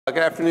Good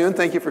afternoon.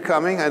 Thank you for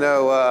coming. I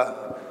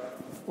know,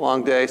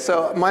 long day.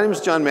 So my name is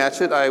John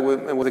Matchette.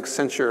 I'm with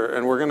Accenture,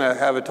 and we're going to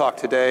have a talk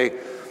today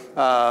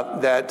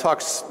that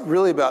talks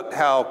really about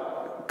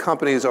how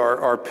companies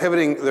are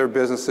pivoting their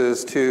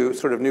businesses to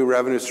sort of new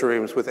revenue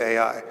streams with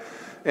AI.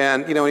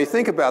 And when you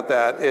think about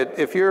that,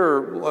 if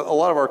you're a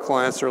lot of our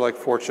clients are like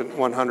Fortune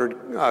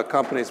 100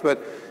 companies,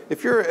 but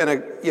if you're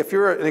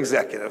an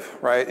executive,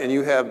 right, and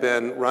you have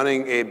been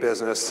running a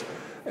business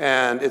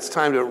and it's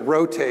time to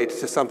rotate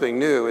to something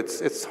new,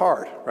 it's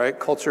hard, right?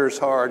 Culture is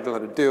hard, you don't know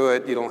how to do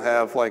it, you don't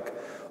have like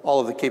all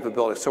of the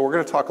capabilities. So we're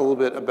going to talk a little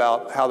bit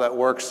about how that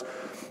works.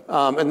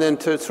 And then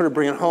to sort of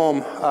bring it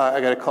home,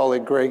 I got a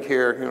colleague, Greg,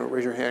 here.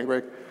 Raise your hand,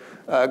 Greg.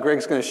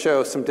 Greg's going to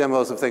show some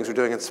demos of things we're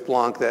doing in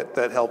Splunk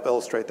that help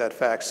illustrate that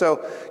fact. So,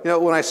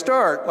 when I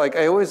start, like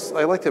I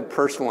like to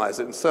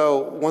personalize it. And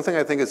so one thing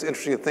I think is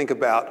interesting to think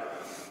about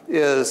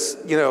is,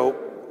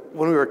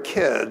 when we were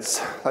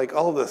kids, like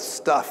all of the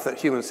stuff that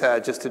humans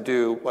had just to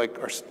do, like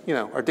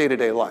our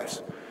day-to-day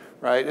lives,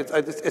 right?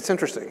 It's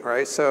interesting,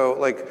 right? So,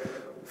 like,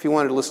 if you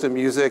wanted to listen to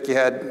music, you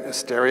had a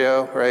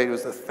stereo, right? It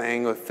was a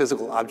thing, a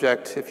physical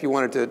object. If you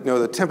wanted to know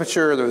the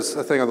temperature, there was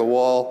a thing on the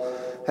wall.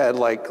 Had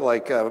like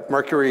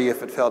mercury.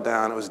 If it fell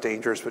down, it was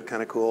dangerous, but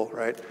kind of cool,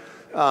 right?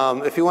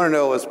 If you want to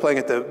know what was playing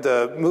at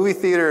the movie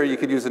theater, you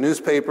could use a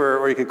newspaper,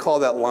 or you could call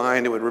that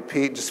line. It would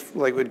repeat, just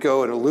like it would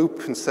go in a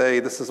loop and say,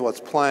 this is what's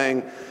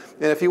playing.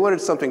 And if you wanted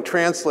something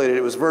translated,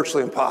 it was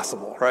virtually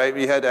impossible, right?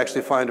 You had to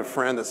actually find a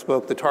friend that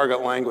spoke the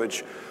target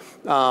language,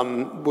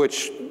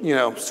 which,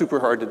 super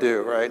hard to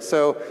do, right?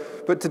 So,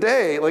 but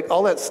today, like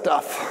all that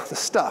stuff,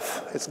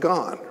 it's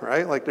gone,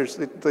 right? Like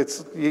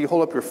you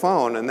hold up your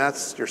phone and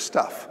that's your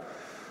stuff.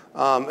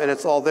 And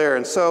it's all there.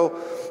 And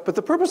so, but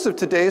the purpose of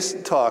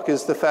today's talk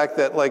is the fact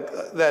that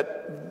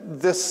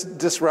this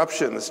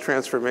disruption, this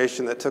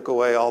transformation that took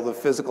away all the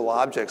physical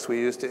objects we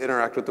use to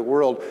interact with the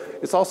world,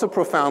 it's also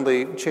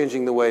profoundly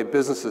changing the way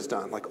business is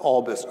done, like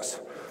all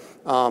business.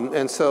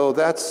 And so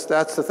that's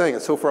the thing.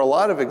 And so for a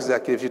lot of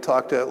executives, you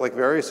talk to like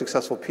very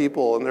successful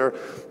people, and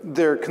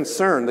they're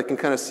concerned. They can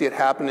kind of see it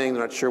happening.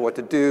 They're not sure what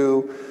to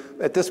do.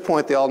 At this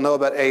point, they all know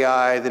about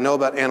AI. They know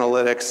about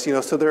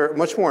analytics. So they're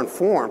much more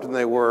informed than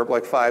they were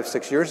like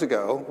 5-6 years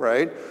ago,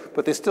 right?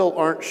 But they still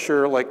aren't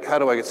sure, like, how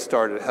do I get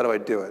started? How do I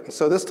do it? And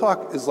so this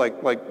talk is like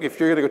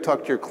if you're going to go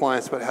talk to your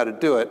clients about how to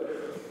do it,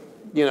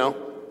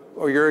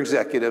 or your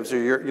executives or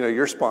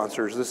your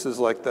sponsors, this is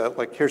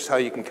here's how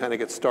you can kind of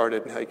get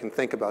started and how you can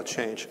think about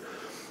change.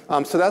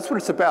 So that's what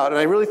it's about. And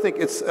I really think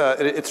it's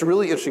a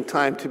really interesting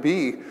time to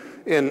be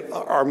in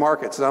our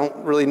markets. And I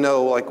don't really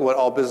know like what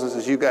all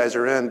businesses you guys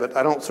are in, but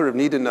I don't sort of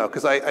need to know,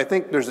 because I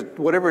think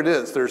whatever it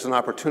is, there's an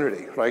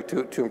opportunity, right,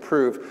 to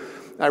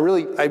improve.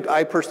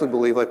 I personally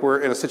believe like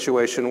we're in a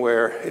situation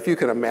where if you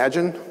can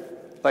imagine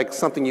like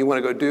something you want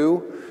to go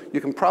do,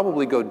 you can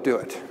probably go do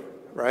it,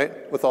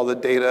 right? With all the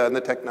data and the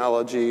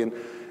technology, and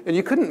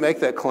you couldn't make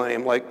that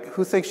claim. Like,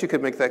 who thinks you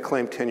could make that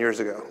claim 10 years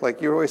ago?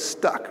 Like, you're always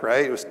stuck,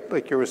 right? It was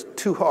like it was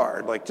too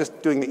hard. Like,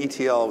 just doing the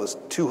ETL was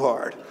too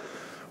hard,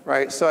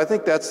 right? So I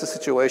think that's the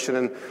situation,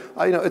 and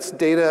it's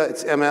data,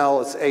 it's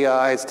ML, it's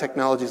AI, it's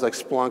technologies like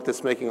Splunk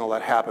that's making all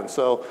that happen.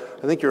 So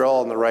I think you're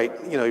all in the right,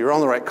 you're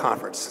on the right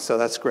conference. So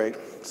that's great.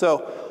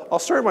 So I'll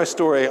start my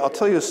story. I'll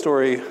tell you a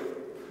story.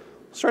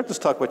 Start this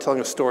talk by telling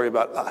a story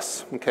about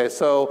us, okay?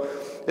 So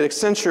at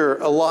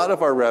Accenture, a lot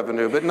of our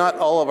revenue, but not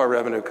all of our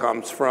revenue,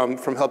 comes from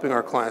helping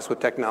our clients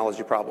with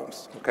technology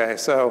problems, okay?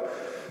 So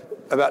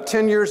about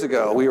 10 years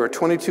ago, we were a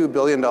 $22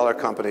 billion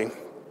company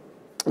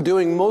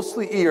doing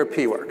mostly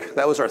ERP work.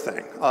 That was our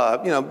thing,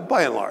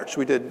 by and large.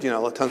 We did,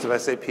 tons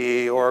of SAP,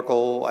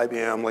 Oracle,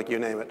 IBM, like you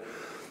name it.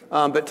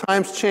 But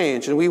times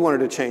changed, and we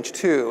wanted to change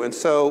too. And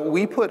so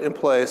we put in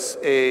place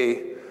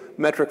a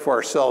metric for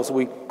ourselves.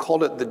 We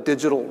called it the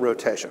digital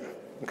rotation.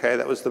 Okay,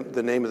 that was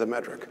the name of the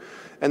metric.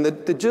 And the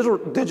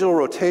digital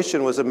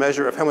rotation was a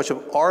measure of how much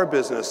of our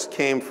business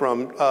came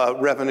from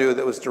revenue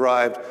that was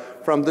derived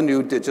from the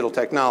new digital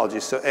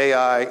technologies. So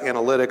AI,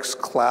 analytics,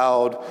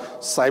 cloud,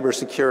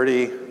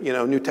 cybersecurity,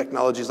 new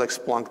technologies like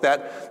Splunk.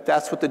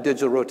 That's what the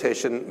digital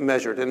rotation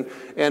measured.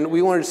 And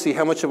we wanted to see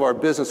how much of our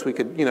business we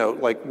could,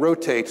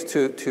 rotate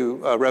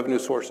to revenue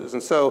sources.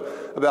 And so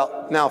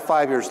about now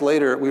 5 years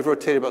later, we've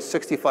rotated about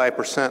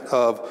 65%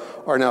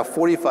 of our now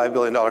 $45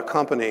 billion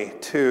company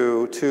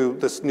to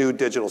this new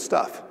digital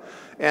stuff.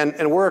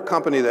 And we're a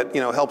company that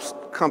helps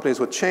companies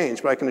with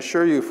change, but I can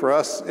assure you, for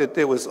us,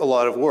 it was a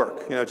lot of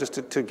work, just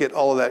to get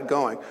all of that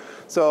going.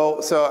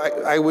 So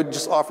I would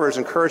just offer as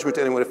encouragement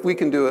to anyone, if we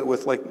can do it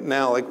with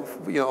now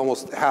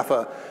almost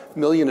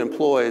 500,000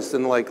 employees,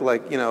 then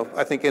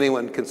I think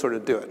anyone can sort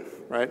of do it,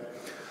 right?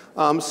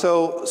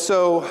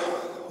 So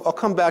I'll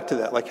come back to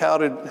that. Like, how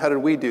did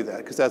we do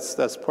that? Because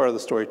that's part of the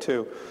story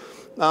too.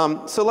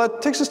 So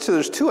that takes us to,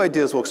 there's two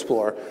ideas we'll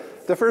explore.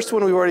 The first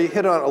one we've already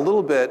hit on a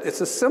little bit.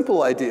 It's a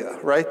simple idea,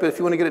 right? But if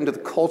you want to get into the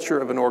culture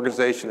of an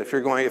organization, if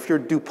you're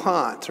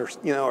DuPont or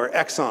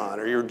Exxon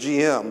or you're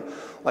GM,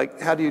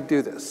 like, how do you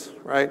do this,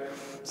 right?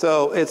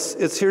 So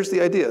here's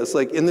the idea. It's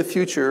like in the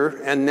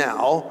future and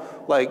now,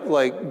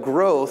 like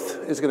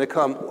growth is going to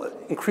come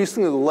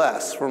increasingly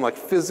less from like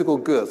physical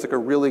goods, like a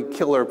really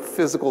killer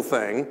physical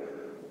thing,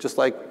 just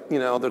like, you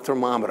know, the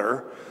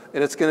thermometer,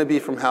 and it's going to be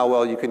from how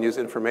well you can use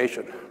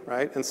information,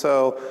 right? And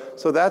so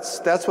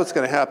that's what's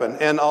going to happen.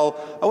 And I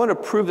want to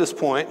prove this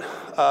point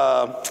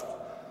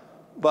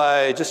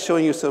by just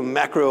showing you some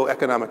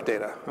macroeconomic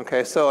data.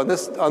 Okay, so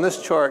on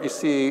this chart, you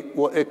see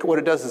what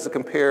it does is it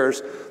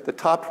compares the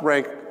top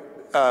ranked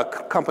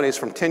companies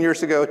from 10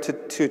 years ago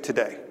to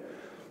today.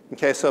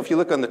 Okay, so if you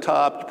look on the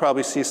top, you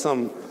probably see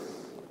some,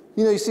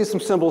 you see some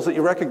symbols that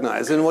you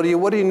recognize. And what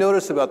do you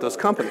notice about those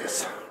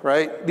companies,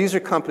 right? These are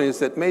companies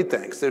that made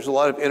things. There's a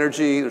lot of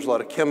energy, there's a lot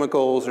of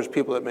chemicals, there's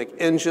people that make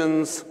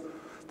engines.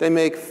 They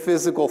make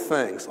physical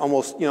things,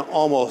 almost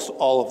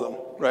all of them,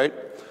 right?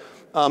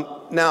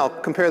 Now,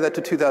 compare that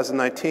to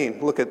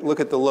 2019. Look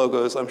at the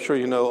logos. I'm sure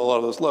you know a lot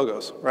of those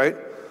logos, right?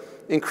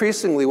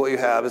 Increasingly, what you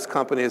have is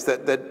companies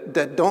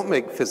that don't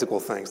make physical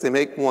things. They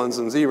make ones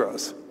and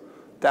zeros.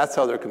 That's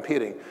how they're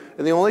competing.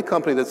 And the only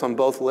company that's on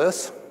both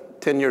lists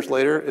 10 years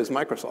later is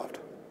Microsoft,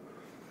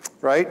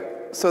 right?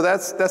 So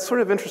that's sort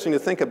of interesting to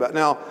think about.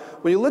 Now,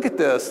 when you look at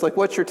this, like,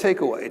 what's your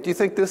takeaway? Do you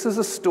think this is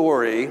a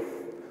story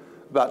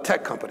about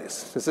tech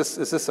companies? Is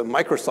this a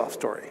Microsoft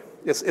story?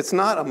 It's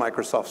not a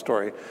Microsoft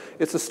story.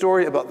 It's a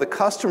story about the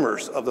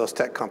customers of those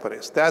tech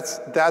companies.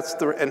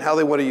 And how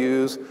they want to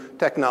use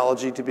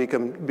technology to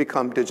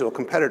become digital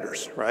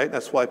competitors, right?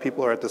 That's why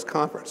people are at this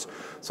conference.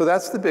 So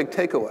that's the big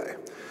takeaway.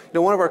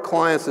 One of our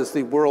clients is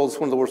one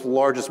of the world's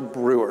largest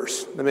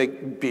brewers. They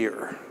make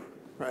beer,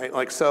 right?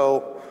 Like,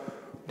 so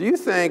do you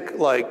think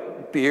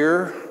like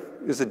beer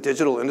is a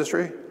digital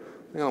industry?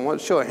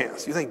 Show of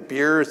hands. You think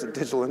beer is a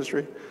digital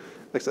industry?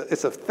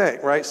 It's a thing,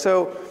 right?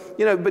 So,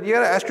 but you got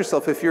to ask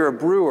yourself, if you're a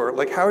brewer,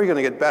 like, how are you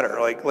going to get better?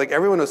 Like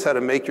everyone knows how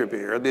to make your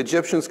beer. The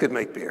Egyptians could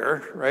make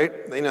beer,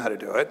 right? They know how to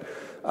do it.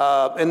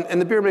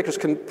 And the beer makers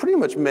can pretty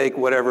much make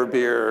whatever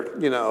beer,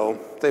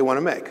 they want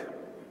to make.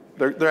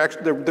 They're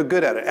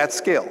good at it, at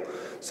scale.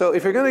 So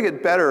if you're going to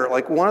get better,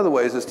 like, one of the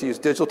ways is to use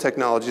digital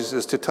technologies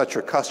is to touch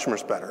your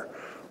customers better,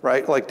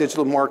 right? Like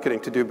digital marketing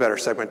to do better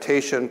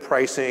segmentation,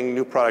 pricing,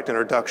 new product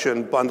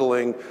introduction,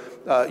 bundling,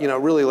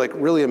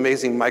 really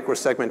amazing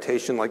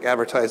micro-segmentation, like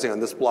advertising on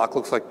this block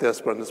looks like this,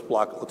 but on this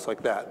block it looks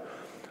like that.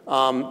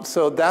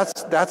 So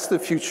that's the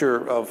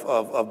future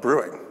of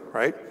brewing,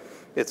 right?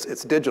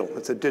 It's digital.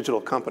 It's a digital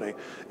company.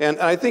 And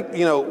I think,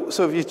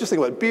 so if you just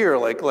think about beer,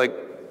 like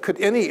could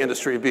any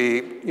industry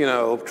be,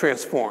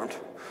 transformed?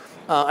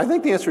 I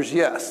think the answer is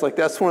yes. Like,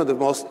 that's one of the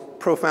most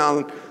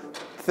profound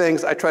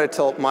things I try to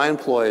tell my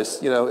employees,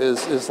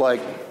 is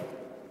like,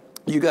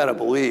 you got to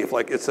believe,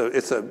 like, it's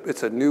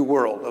a new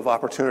world of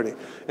opportunity.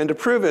 And to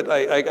prove it,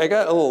 I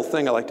got a little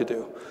thing I like to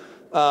do.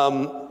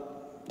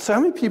 So how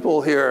many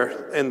people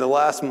here in the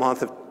last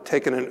month have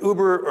taken an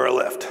Uber or a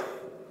Lyft?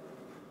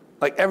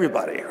 Like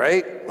everybody,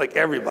 right? Like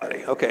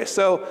everybody. Okay,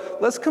 so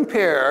let's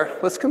compare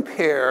the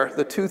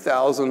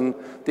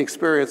the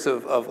experience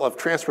of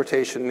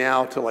transportation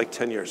now to like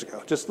 10 years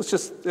ago.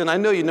 And I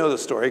know you know the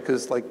story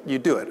because like you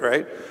do it,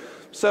 right?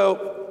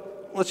 So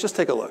let's just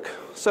take a look.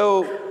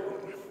 So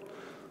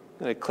I'm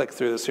gonna click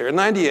through this here. In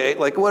 '98,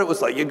 like what it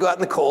was like, you go out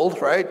in the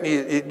cold, right?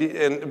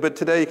 But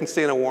today you can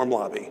stay in a warm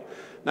lobby.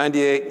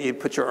 '98, you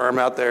put your arm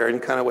out there and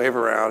kind of wave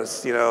around,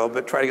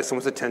 but try to get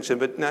someone's attention,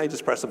 but now you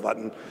just press a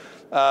button.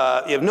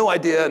 You have no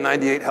idea in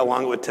 '98 how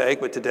long it would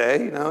take, but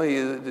today,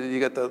 you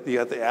got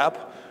the app,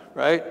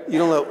 right? You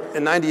don't know,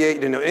 in '98, you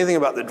didn't know anything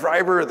about the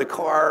driver, the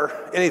car,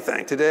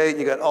 anything. Today,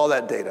 you got all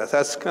that data.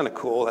 That's kind of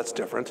cool, that's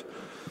different.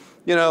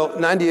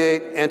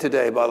 '98 and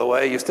today, by the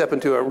way, you step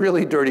into a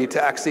really dirty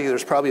taxi,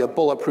 there's probably a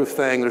bulletproof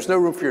thing, there's no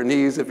room for your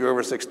knees if you're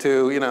over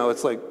 6'2",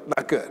 it's like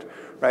not good,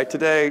 right?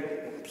 Today,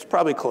 it's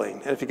probably clean,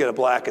 and if you get a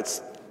black,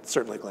 it's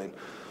certainly clean.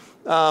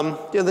 Then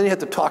you have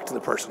to talk to the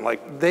person.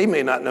 Like, they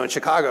may not know in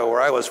Chicago,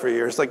 where I was for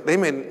years, like they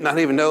may not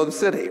even know the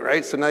city,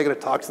 right? So now you got to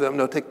talk to them,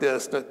 no, take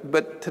this. No.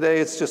 But today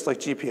it's just like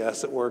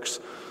GPS, it works.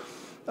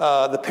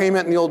 The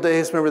payment in the old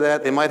days, remember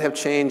that? They might have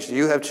changed,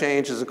 you have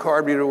changed, does the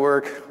card be to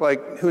work?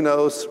 Like, who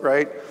knows,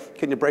 right?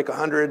 Can you break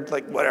 100?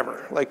 Like,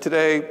 whatever. Like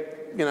today,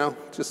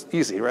 just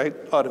easy, right?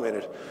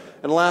 Automated.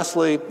 And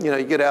lastly,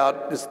 you get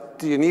out,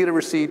 do you need a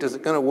receipt? Is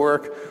it gonna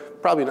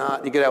work? Probably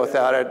not. You get out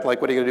without it.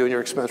 Like, what are you going to do in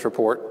your expense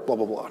report? Blah,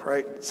 blah, blah,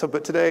 right? So,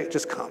 but today it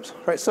just comes,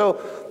 right?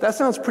 So that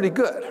sounds pretty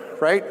good,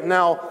 right?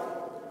 Now,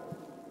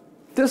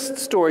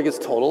 this story gets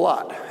told a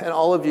lot, and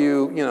all of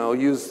you,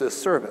 use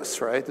this service,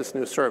 right? This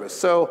new service.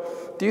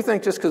 So do you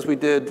think just because we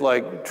did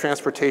like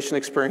transportation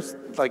experience,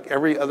 like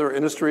every other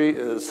industry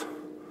is,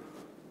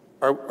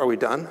 are we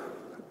done?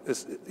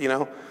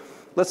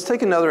 Let's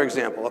take another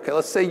example. Okay,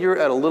 let's say you're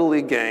at a Little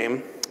League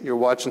game, you're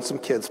watching some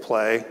kids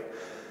play,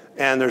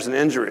 and there's an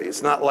injury.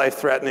 It's not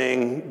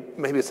life-threatening.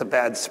 Maybe it's a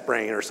bad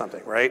sprain or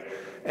something, right?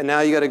 And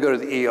now you got to go to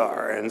the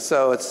ER. And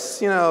so it's,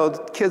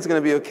 the kid's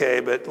going to be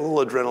okay, but a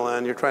little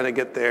adrenaline. You're trying to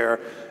get there,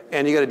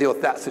 and you got to deal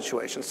with that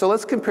situation. So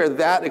let's compare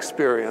that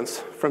experience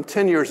from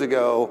 10 years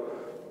ago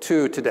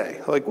to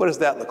today. Like, what does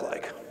that look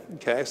like?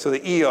 Okay, so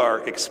the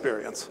ER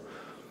experience.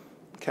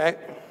 Okay,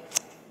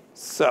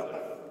 so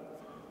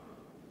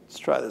let's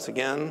try this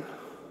again.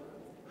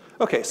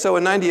 Okay, so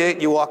in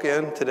 98 you walk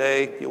in,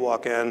 today you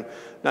walk in,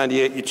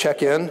 98 you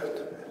check in,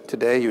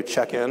 today you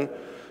check in.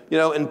 You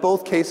know, in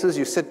both cases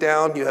you sit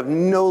down, you have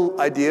no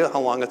idea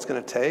how long it's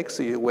going to take,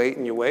 so you wait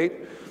and you wait.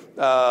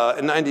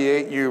 In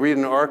 98 you read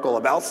an article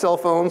about cell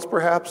phones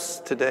perhaps,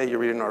 today you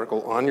read an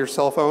article on your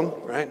cell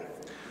phone, right?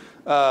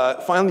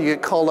 Finally you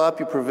get called up,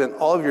 you present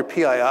all of your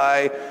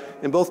PII.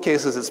 In both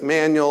cases it's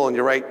manual and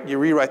you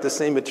rewrite the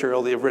same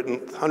material that you've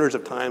written hundreds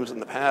of times in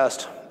the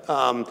past.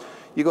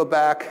 You go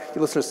back, you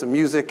listen to some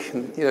music,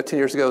 and, you know, 10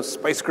 years ago,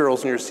 Spice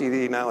Girls in your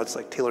CD, now it's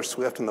like Taylor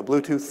Swift and the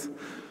Bluetooth,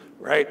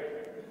 right?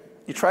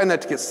 You try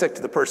not to get sick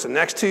to the person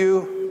next to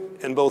you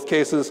in both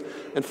cases,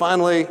 and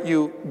finally,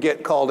 you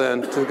get called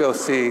in to go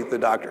see the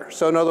doctor.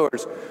 So in other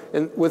words,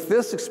 with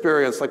this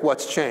experience, like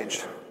what's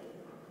changed?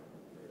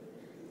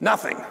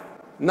 Nothing.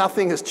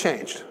 Nothing has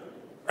changed,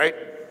 right?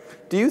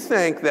 Do you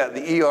think that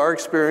the ER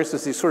experience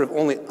is the sort of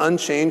only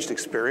unchanged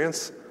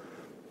experience?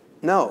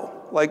 No.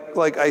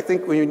 Like I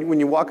think when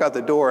you walk out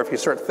the door, if you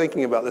start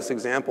thinking about this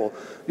example,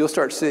 you'll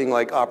start seeing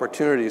like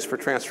opportunities for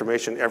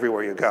transformation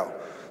everywhere you go.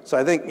 So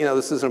I think, you know,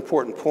 this is an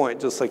important point.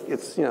 Just like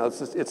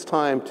it's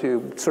time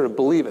to sort of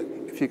believe it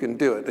if you can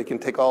do it. They can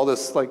take all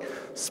this like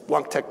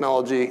Splunk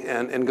technology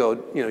and go,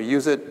 you know,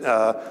 use it.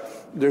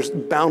 There's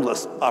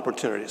boundless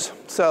opportunities.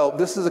 So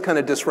this is the kind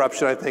of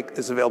disruption I think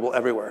is available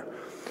everywhere.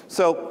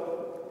 So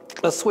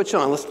let's switch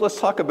on. Let's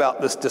talk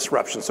about this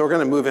disruption. So we're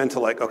going to move into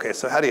like, okay,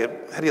 so how do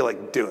you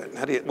like do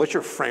it? What's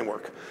your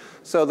framework?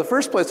 So the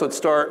first place I would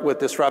start with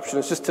disruption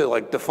is just to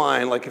like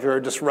define, like if you're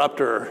a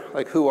disruptor,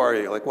 like who are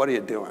you? Like what are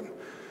you doing?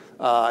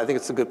 I think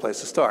it's a good place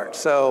to start.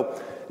 So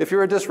if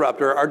you're a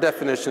disruptor, our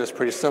definition is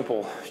pretty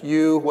simple.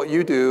 What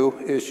you do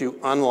is you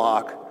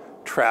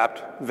unlock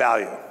trapped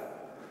value.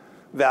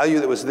 Value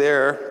that was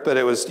there, but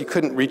you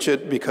couldn't reach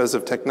it because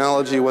of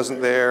technology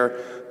wasn't there.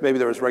 Maybe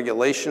there was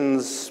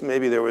regulations,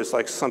 maybe there was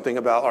like something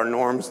about our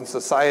norms in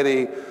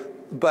society.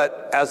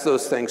 But as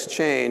those things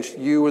changed,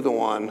 you were the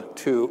one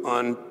to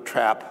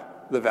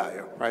untrap the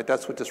value, right?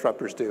 That's what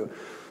disruptors do.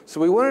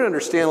 So we wanted to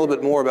understand a little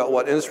bit more about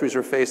what industries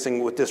are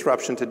facing with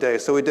disruption today.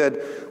 So we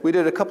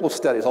did a couple of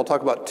studies. I'll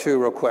talk about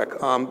two real quick.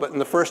 But in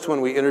the first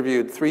one, we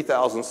interviewed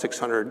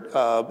 3,600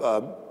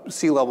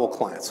 C-level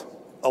clients,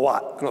 a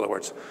lot, in other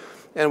words.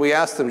 And we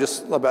asked them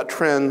just about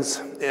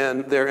trends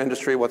in their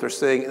industry, what they're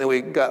seeing, and then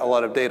we got a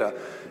lot of data.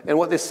 And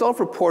what they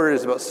self-reported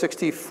is about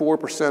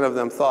 64% of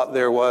them thought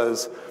there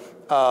was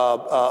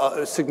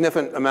a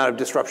significant amount of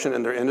disruption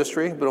in their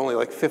industry, but only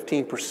like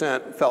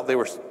 15% felt they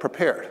were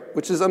prepared,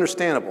 which is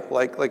understandable.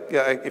 Like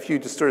if you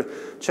just sort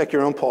of check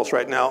your own pulse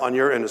right now on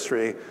your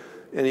industry,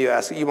 and you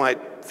ask, you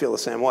might feel the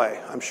same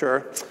way, I'm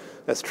sure.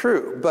 That's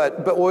true,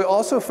 but what we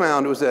also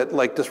found was that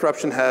like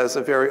disruption has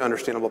a very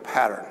understandable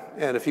pattern.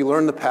 And if you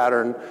learn the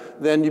pattern,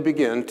 then you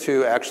begin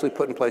to actually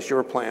put in place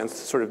your plans to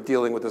sort of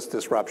dealing with this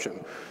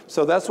disruption.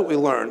 So that's what we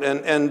learned.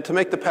 And to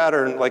make the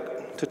pattern,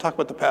 like to talk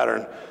about the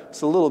pattern,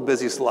 it's a little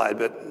busy slide,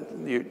 but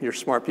you're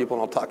smart people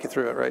and I'll talk you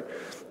through it,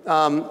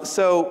 right?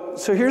 So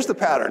here's the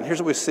pattern. Here's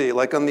what we see.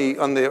 Like on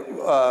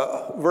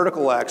the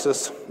vertical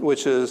axis,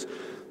 which is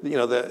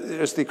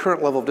there's the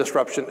current level of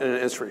disruption in an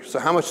industry. So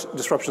how much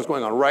disruption is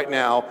going on right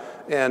now,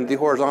 and the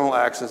horizontal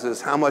axis is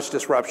how much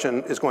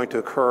disruption is going to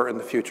occur in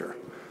the future.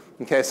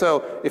 Okay,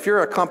 so if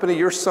you're a company,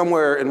 you're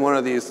somewhere in one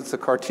of these. It's a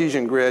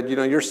Cartesian grid.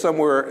 You're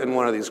somewhere in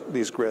one of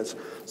these grids.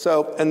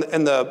 So in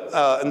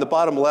the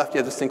bottom left, you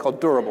have this thing called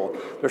durable.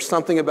 There's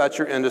something about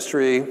your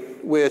industry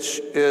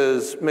which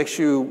makes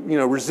you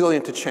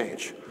resilient to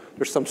change.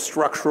 There's some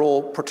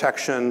structural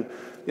protection.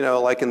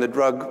 Like in the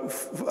drug,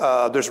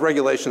 there's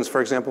regulations,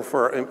 for example,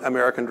 for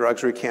American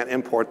drugs where you can't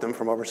import them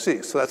from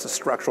overseas. So that's a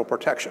structural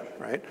protection,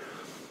 right?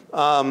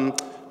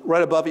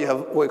 Right above you have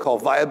what we call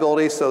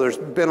viability. So there's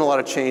been a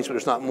lot of change, but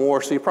there's not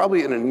more. So you're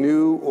probably in a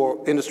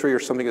new industry or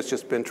something that's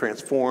just been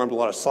transformed. A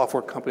lot of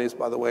software companies,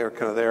 by the way, are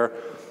kind of there.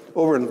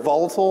 Over in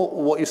volatile,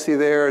 what you see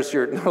there is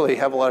you not really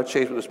have a lot of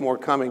change, but there's more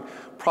coming.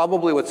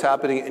 Probably what's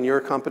happening in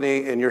your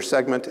company, in your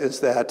segment,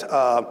 is that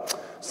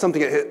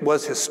something that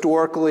was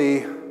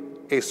historically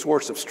a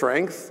source of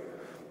strength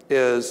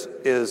has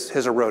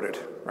eroded,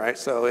 right?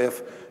 So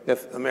if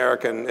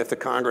the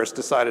Congress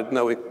decided,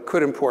 no, we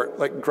could import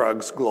like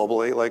drugs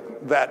globally,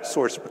 like that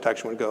source of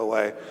protection would go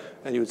away,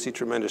 and you would see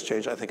tremendous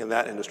change, I think, in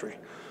that industry.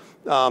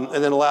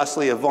 And then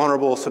lastly, a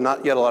vulnerable, so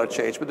not yet a lot of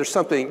change, but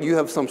you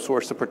have some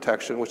source of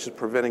protection which is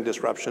preventing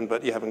disruption,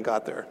 but you haven't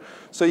got there.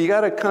 So you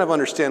got to kind of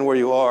understand where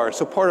you are.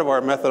 So part of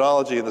our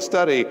methodology in the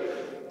study,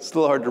 it's a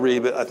little hard to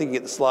read, but I think you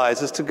get the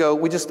slides, is to go,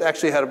 we just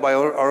actually had, by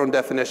our own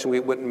definition, we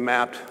went and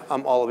mapped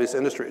all of these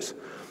industries.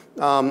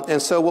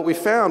 And so what we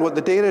found, what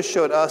the data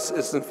showed us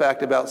is in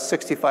fact about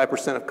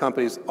 65% of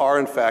companies are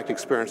in fact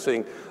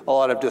experiencing a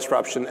lot of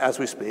disruption as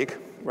we speak,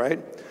 right?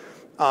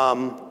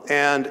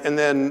 And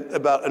then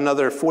about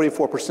another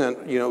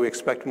 44%, we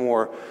expect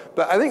more.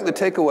 But I think the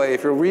takeaway,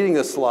 if you're reading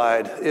this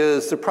slide,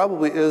 is there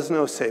probably is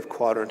no safe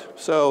quadrant.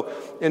 So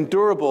in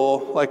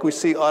durable, like we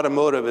see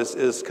automotive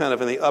is kind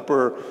of in the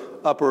upper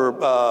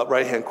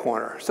right-hand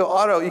corner. So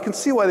auto, you can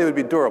see why they would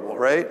be durable,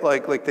 right?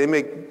 Like they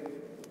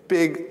make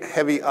big,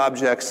 heavy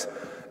objects,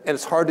 and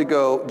it's hard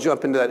to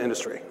jump into that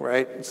industry,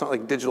 right? It's not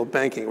like digital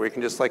banking where you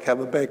can just like have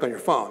a bank on your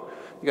phone.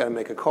 You got to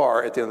make a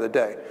car at the end of the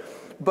day.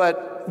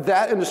 But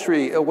that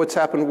industry, what's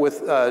happened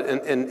with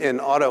in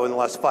auto in the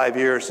last 5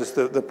 years is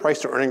the price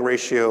to earning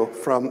ratio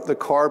from the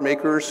car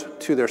makers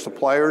to their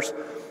suppliers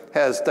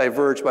has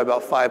diverged by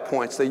about 5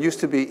 points. They used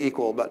to be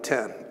equal, about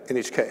 10 in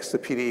each case. The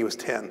PDE was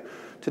 10.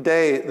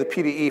 Today, the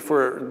PDE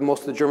for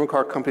most of the German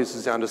car companies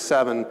is down to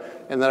 7,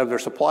 and that of their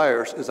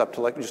suppliers is up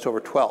to like just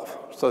over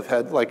 12. So they've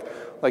had like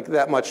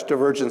that much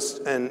divergence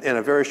in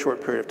a very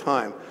short period of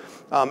time.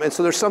 And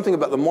so there's something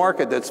about the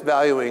market that's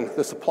valuing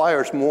the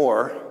suppliers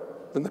more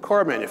than the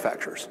car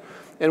manufacturers.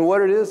 And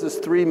what it is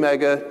 3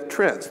 mega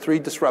trends, 3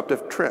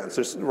 disruptive trends.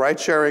 There's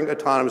ride-sharing,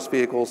 autonomous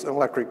vehicles, and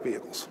electric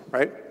vehicles,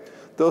 right?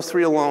 Those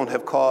 3 alone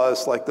have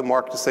caused like the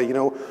market to say,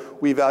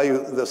 we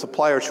value the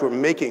suppliers who are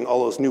making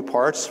all those new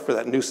parts for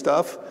that new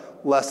stuff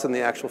less than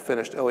the actual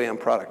finished OEM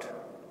product,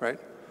 right?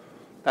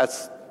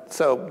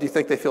 So do you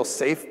think they feel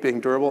safe being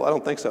durable? I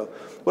don't think so.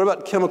 What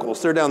about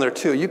chemicals? They're down there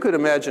too. You could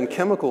imagine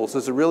chemicals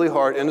is a really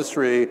hard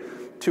industry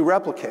to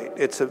replicate.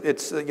 It's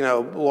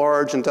a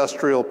large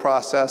industrial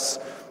process.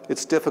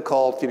 It's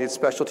difficult. You need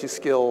specialty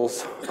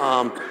skills.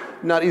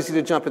 Not easy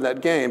to jump in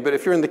that game. But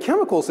if you're in the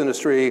chemicals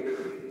industry,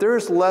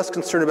 there's less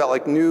concern about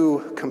like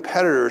new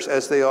competitors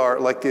as they are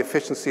like the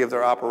efficiency of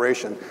their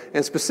operation.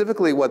 And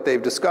specifically, what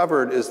they've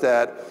discovered is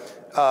that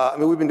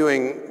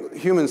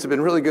humans have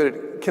been really good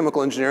at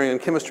chemical engineering and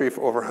chemistry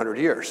for over 100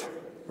 years,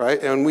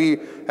 right? And we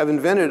have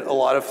invented a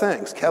lot of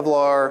things.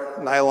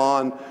 Kevlar,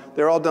 nylon,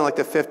 they're all done like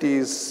the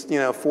 50s,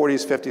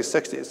 40s,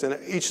 50s, 60s. And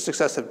each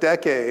successive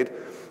decade,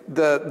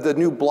 the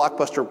new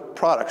blockbuster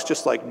products,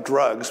 just like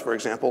drugs, for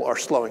example, are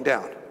slowing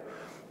down.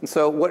 And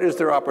so what is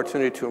their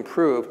opportunity to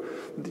improve?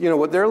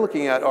 What they're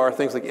looking at are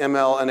things like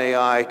ML and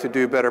AI to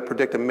do better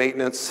predictive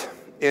maintenance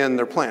in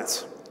their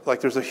plants. Like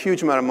there's a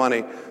huge amount of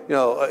money.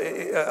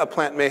 A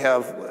plant may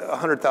have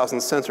 100,000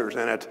 sensors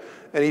in it,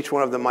 and each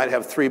one of them might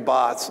have 3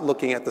 bots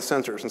looking at the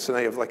sensors. And so now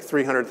you have like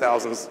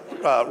 300,000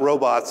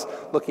 robots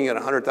looking at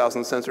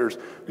 100,000 sensors,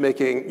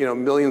 making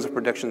millions of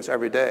predictions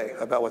every day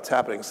about what's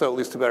happening. So it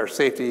leads to better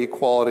safety,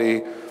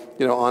 quality,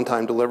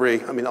 on-time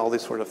delivery. I mean, all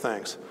these sort of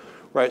things,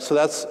 right? So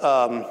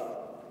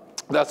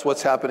that's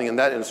what's happening in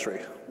that industry,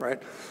 right?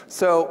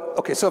 So,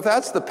 okay, so if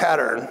that's the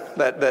pattern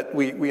that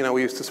we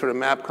used to sort of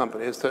map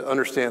companies to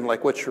understand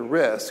like what's your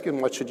risk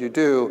and what should you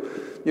do,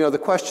 the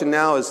question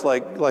now is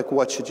like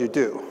what should you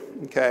do,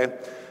 okay?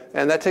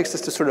 And that takes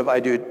us to sort of I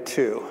do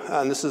too.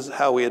 And this is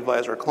how we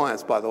advise our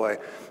clients, by the way,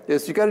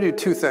 is you got to do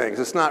 2 things.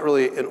 It's not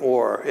really an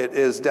or, it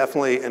is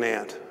definitely an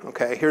and,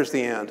 okay? Here's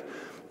the and.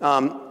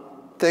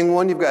 Thing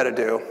 1 you've got to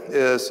do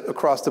is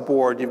across the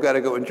board, you've got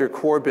to go into your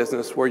core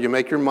business where you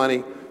make your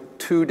money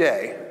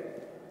today,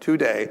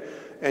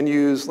 and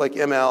use like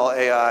ML,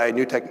 AI,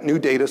 new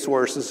data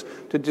sources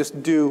to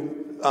just do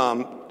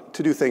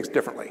things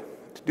differently,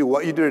 to do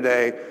what you do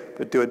today,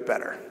 but do it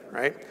better,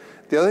 right?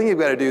 The other thing you've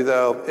got to do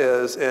though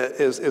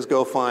is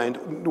go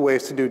find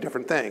ways to do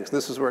different things.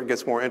 This is where it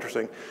gets more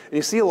interesting, and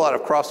you see a lot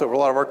of crossover. A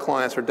lot of our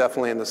clients are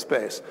definitely in this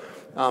space.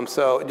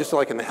 So just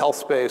like in the health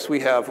space, we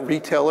have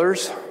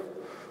retailers,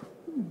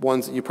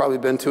 ones that you've probably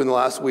been to in the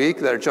last week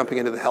that are jumping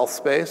into the health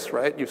space,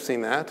 right? You've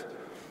seen that.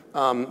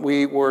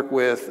 We work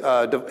with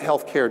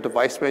healthcare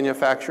device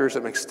manufacturers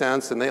that make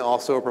sense, and they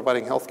also are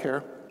providing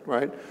healthcare,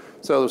 right?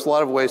 So there's a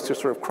lot of ways to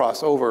sort of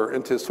cross over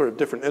into sort of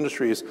different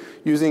industries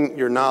using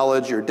your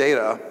knowledge, your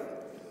data,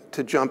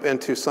 to jump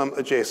into some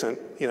adjacent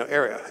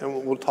area,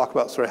 and we'll talk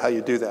about sort of how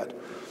you do that.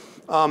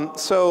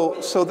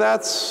 So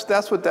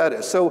that's what that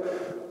is. So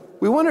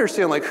we want to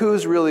understand like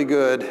who's really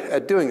good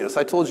at doing this.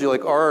 I told you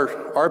like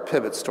our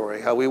pivot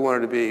story, how we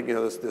wanted to be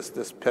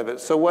this pivot.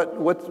 So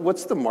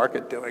what's the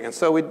market doing? And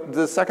so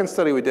the second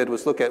study we did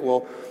was look at,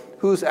 well,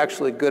 who's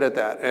actually good at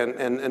that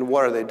and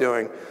what are they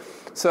doing?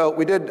 So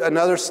we did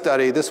another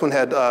study. This one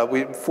had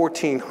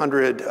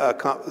 1,400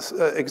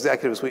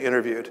 executives we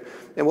interviewed.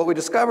 And what we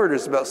discovered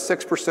is about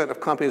 6%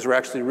 of companies were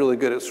actually really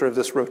good at sort of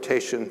this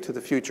rotation to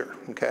the future,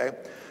 okay?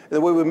 And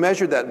the way we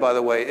measured that, by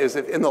the way, is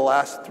if in the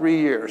last 3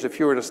 years, if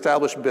you were an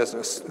established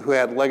business who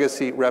had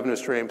legacy revenue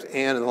streams,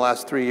 and in the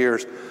last 3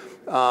 years,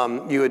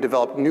 you had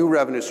developed new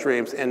revenue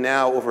streams, and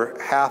now over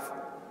half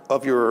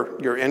of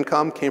your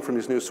income came from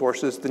these new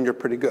sources, then you're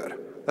pretty good.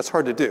 That's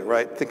hard to do,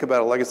 right? Think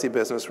about a legacy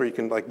business where you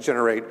can like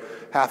generate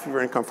half of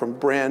your income from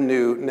brand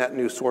new, net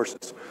new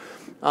sources.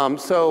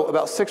 So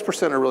about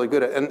 6% are really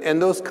good at it.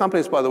 And those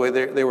companies, by the way,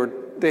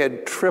 they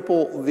had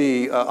triple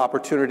the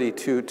opportunity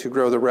to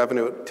grow the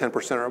revenue at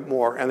 10% or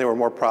more, and they were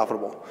more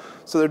profitable.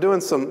 So they're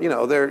doing some,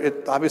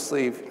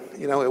 obviously,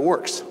 it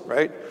works,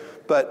 right?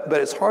 But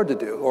it's hard to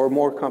do, or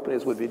more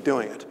companies would be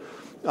doing it.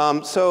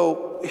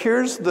 So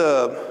here's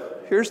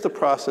the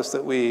process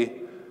that we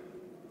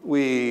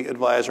we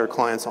advise our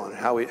clients on,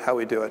 how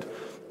we do it.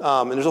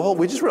 And there's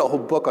we just read a whole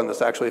book on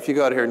this, actually. If you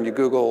go out here and you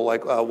Google,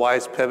 like,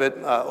 Wise Pivot,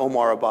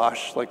 Omar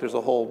Abash, like, there's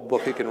a whole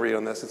book you can read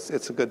on this.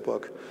 It's a good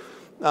book.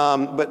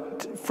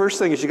 But first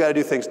thing is you got to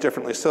do things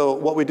differently. So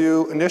what we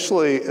do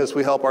initially is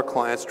we help our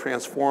clients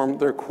transform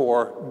their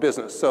core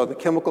business. So the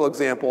chemical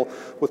example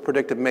with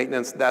predictive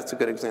maintenance, that's a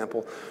good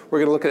example. We're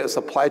going to look at a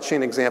supply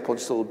chain example in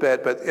just a little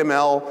bit, but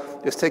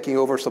ML is taking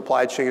over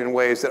supply chain in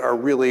ways that are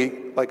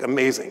really, like,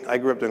 amazing. I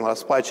grew up doing a lot of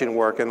supply chain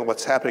work, and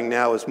what's happening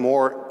now is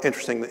more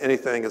interesting than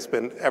anything that's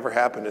ever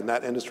happened in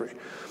that industry.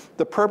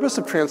 The purpose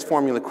of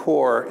transforming the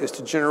core is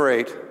to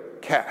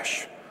generate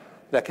cash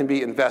that can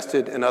be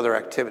invested in other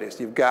activities.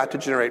 You've got to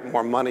generate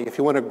more money. If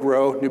you want to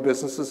grow new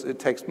businesses, it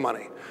takes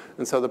money.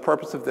 And so the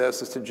purpose of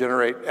this is to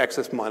generate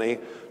excess money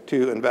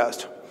to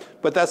invest.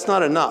 But that's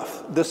not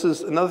enough. This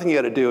is another thing you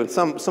got to do, and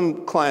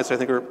some clients, I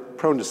think, are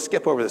prone to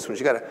skip over this one.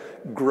 You got to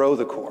grow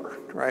the core,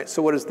 right?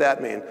 So what does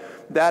that mean?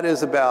 That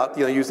is about,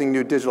 you know, using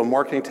new digital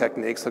marketing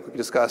techniques, like we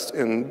discussed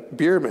in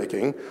beer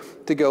making,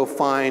 to go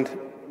find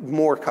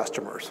more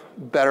customers,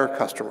 better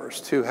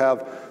customers, to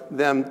have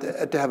them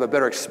to have a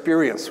better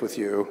experience with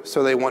you,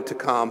 so they want to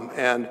come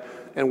and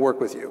work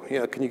with you. You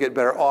know, can you get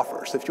better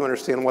offers? If you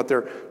understand what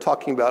they're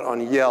talking about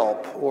on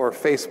Yelp or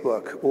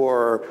Facebook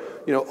or,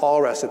 you know,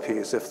 All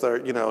Recipes, if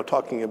they're, you know,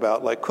 talking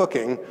about, like,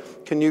 cooking,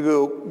 can you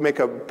go make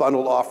a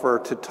bundled offer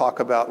to talk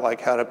about, like,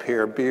 how to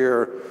pair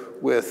beer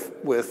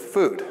with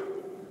food?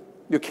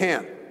 You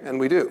can, and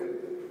we do,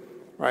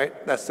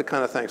 right? That's the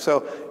kind of thing.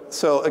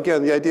 So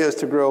again, the idea is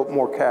to grow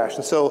more cash.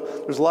 And so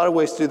there's a lot of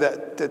ways to do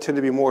that that tend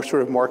to be more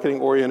sort of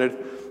marketing oriented,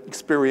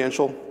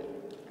 experiential.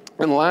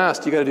 And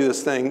last, you got to do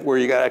this thing where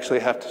you got to actually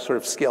have to sort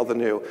of scale the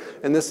new.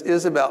 And this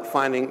is about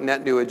finding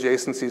net new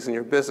adjacencies in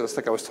your business,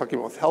 like I was talking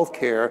about with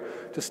healthcare,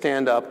 to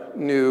stand up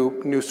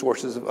new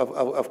sources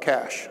of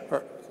cash.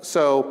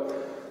 So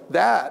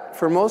that,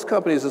 for most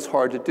companies, is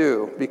hard to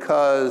do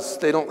because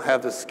they don't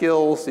have the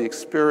skills, the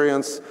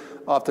experience.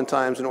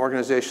 Oftentimes in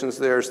organizations,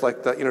 there's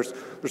like there's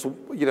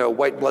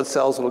white blood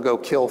cells that'll go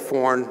kill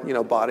foreign,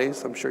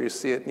 bodies. I'm sure you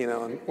see it,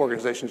 in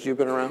organizations you've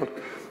been around.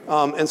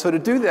 And so to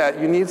do that,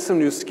 you need some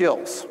new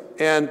skills.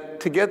 And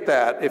to get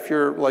that, if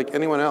you're like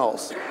anyone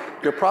else,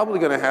 you're probably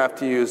going to have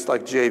to use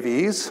like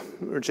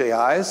JVs or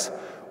JIs,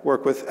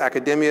 work with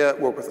academia,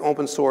 work with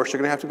open source. You're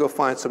going to have to go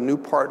find some new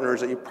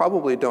partners that you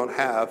probably don't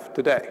have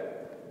today.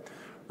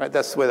 Right?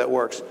 That's the way that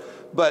works.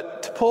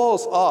 But to pull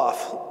this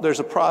off,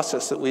 there's a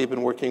process that we've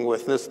been working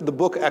with. The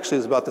book actually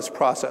is about this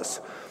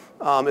process.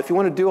 If you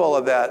want to do all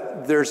of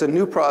that, there's a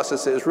new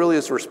process that really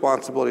is the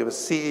responsibility of a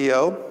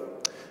CEO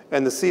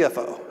and the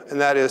CFO,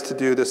 and that is to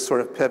do this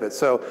sort of pivot.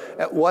 So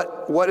at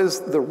what is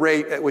the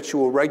rate at which you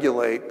will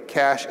regulate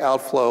cash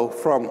outflow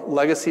from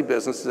legacy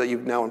businesses that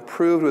you've now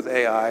improved with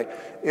AI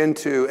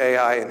into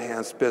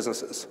AI-enhanced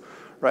businesses?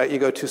 Right? You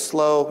go too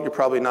slow, you're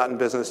probably not in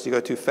business. You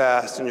go too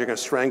fast, and you're going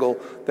to strangle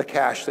the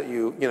cash that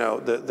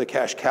the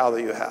cash cow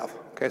that you have.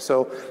 Okay,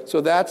 so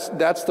that's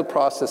the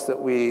process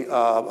that we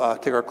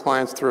take our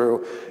clients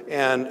through,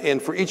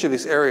 and for each of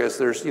these areas,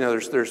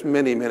 there's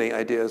many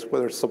ideas,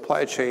 whether it's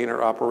supply chain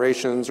or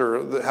operations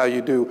or how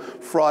you do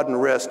fraud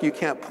and risk. You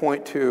can't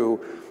point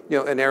to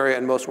an area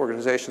in most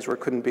organizations where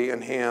it couldn't be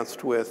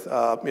enhanced with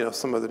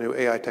some of the new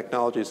AI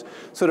technologies.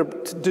 So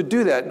to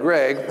do that,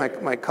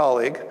 Greg, my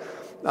colleague,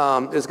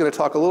 is going to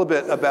talk a little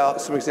bit about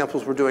some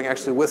examples we're doing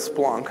actually with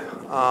Splunk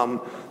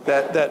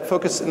that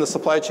focus in the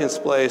supply chain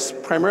space,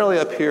 primarily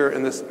up here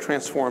in this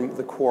transform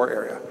the core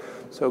area.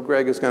 So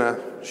Greg is going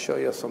to show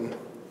you some.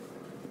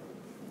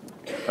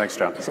 Thanks,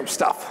 John. Some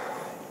stuff.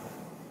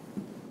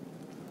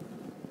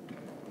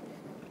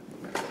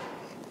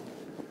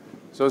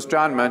 So as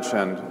John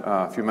mentioned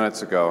a few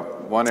minutes ago,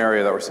 one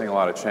area that we're seeing a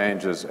lot of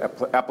change is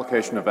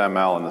application of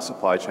ML in the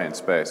supply chain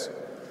space.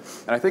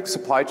 And I think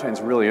supply chain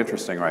is really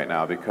interesting right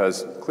now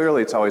because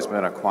clearly it's always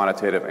been a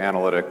quantitative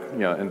analytic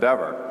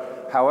endeavor.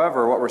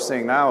 However, what we're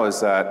seeing now is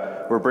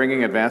that we're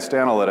bringing advanced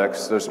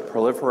analytics, there's a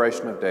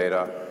proliferation of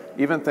data,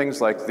 even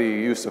things like the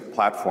use of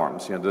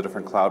platforms, the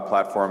different cloud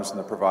platforms and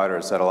the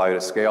providers that allow you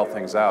to scale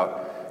things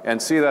out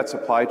and see that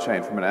supply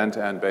chain from an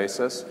end-to-end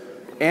basis.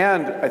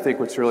 And I think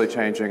what's really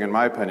changing, in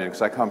my opinion,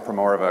 because I come from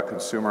more of a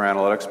consumer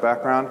analytics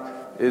background,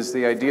 is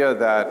the idea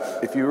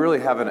that if you really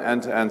have an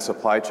end-to-end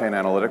supply chain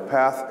analytic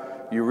path,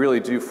 you really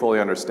do fully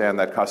understand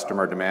that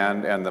customer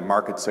demand and the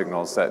market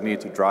signals that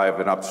need to drive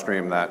and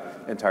upstream that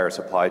entire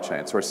supply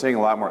chain. So we're seeing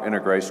a lot more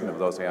integration of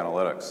those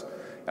analytics.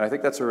 And I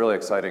think that's a really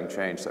exciting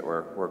change that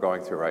we're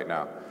going through right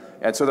now.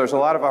 And so there's a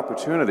lot of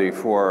opportunity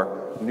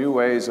for new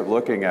ways of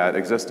looking at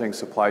existing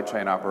supply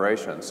chain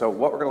operations. So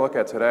what we're going to look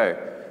at today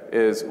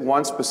is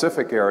one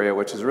specific area,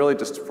 which is really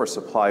just for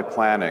supply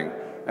planning,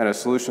 and a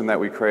solution that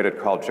we created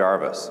called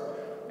Jarvis.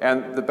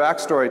 And the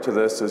backstory to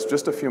this is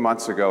just a few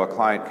months ago, a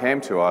client came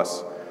to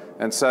us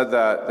and said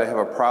that they have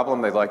a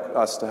problem they'd like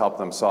us to help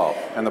them solve.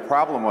 And the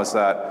problem was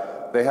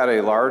that they had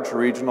a large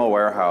regional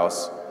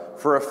warehouse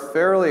for a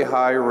fairly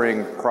high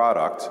ring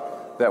product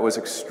that was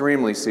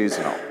extremely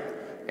seasonal.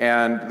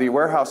 And the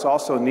warehouse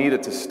also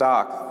needed to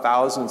stock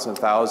thousands and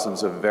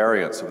thousands of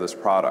variants of this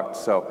product.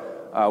 So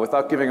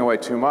without giving away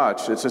too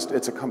much,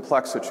 it's a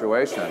complex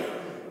situation.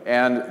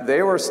 And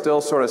they were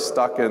still sort of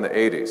stuck in the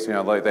 80s. You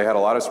know, like they had a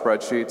lot of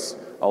spreadsheets,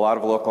 a lot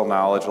of local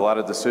knowledge, a lot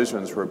of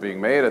decisions were being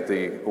made at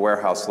the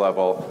warehouse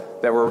level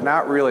that were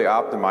not really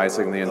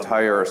optimizing the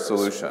entire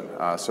solution.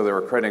 So they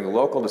were creating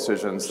local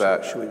decisions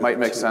that might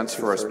make sense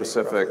for a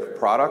specific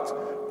product,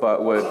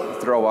 but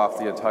would throw off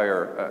the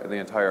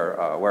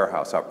entire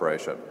warehouse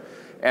operation.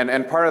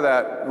 And part of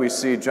that we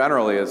see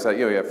generally is that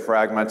you have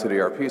fragmented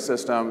ERP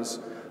systems.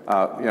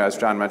 As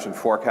John mentioned,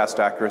 forecast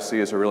accuracy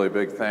is a really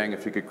big thing.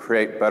 If you could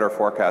create better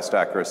forecast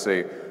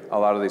accuracy, a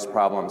lot of these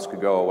problems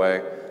could go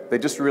away. They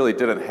just really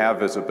didn't have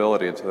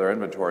visibility into their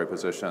inventory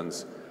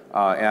positions.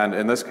 And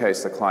in this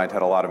case, the client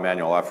had a lot of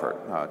manual effort,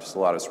 just a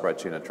lot of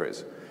spreadsheet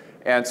entries.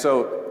 And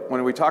so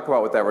when we talk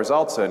about what that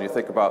results in, you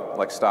think about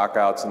like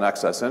stockouts and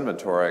excess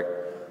inventory,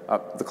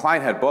 the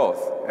client had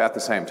both at the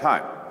same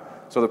time.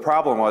 So the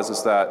problem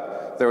was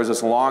that there was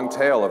this long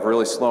tail of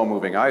really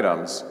slow-moving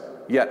items,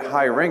 yet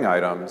high-ring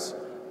items,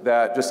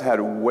 that just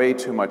had way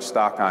too much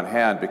stock on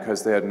hand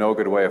because they had no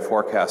good way of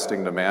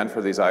forecasting demand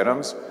for these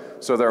items.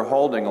 So they're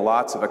holding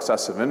lots of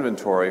excessive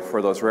inventory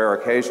for those rare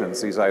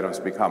occasions these items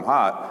become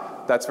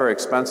hot. That's very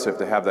expensive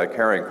to have that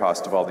carrying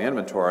cost of all the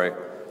inventory.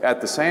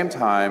 At the same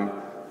time,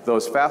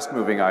 those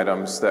fast-moving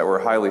items that were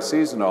highly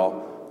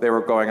seasonal, they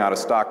were going out of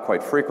stock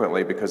quite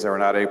frequently because they were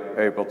not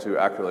able to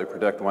accurately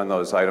predict when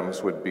those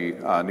items would be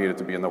needed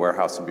to be in the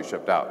warehouse and be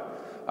shipped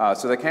out.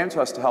 So they came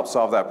to us to help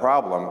solve that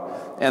problem.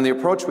 And the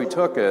approach we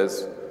took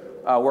is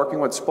working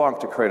with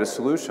Splunk to create a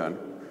solution.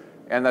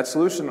 And that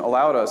solution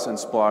allowed us in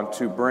Splunk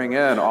to bring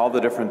in all the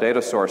different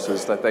data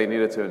sources that they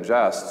needed to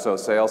ingest. So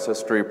sales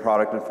history,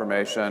 product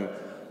information,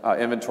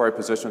 inventory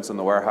positions in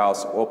the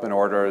warehouse, open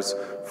orders,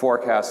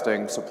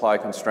 forecasting, supply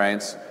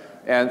constraints.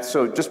 And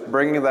so just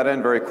bringing that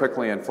in very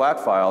quickly in flat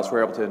files, we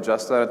were able to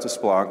ingest that into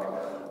Splunk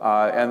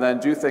and then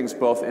do things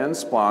both in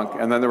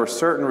Splunk. And then there were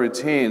certain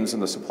routines in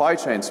the supply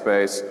chain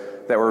space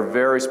that were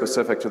very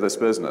specific to this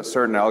business,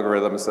 certain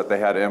algorithms that they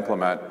had to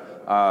implement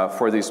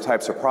for these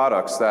types of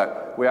products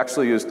that we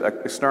actually used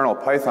external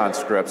Python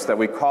scripts that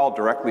we called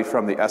directly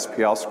from the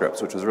SPL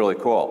scripts, which is really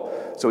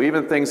cool. So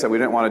even things that we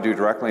didn't want to do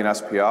directly in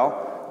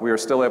SPL, we were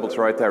still able to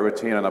write that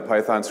routine in a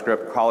Python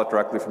script, call it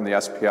directly from the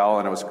SPL,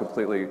 and it was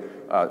completely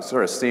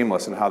sort of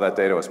seamless in how that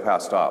data was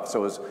passed off.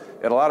 So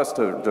it allowed us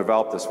to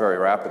develop this very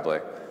rapidly.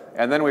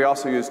 And then we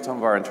also used some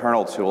of our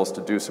internal tools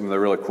to do some of the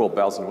really cool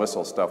bells and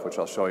whistles stuff, which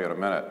I'll show you in a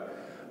minute.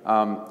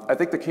 I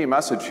think the key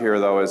message here,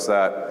 though, is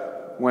that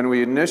when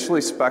we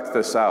initially spec'd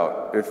this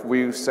out, if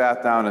we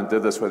sat down and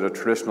did this with a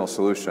traditional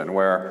solution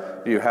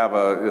where you have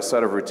a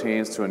set of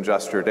routines to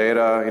ingest your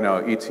data,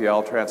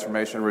 ETL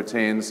transformation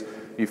routines,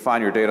 you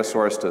find your data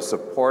source to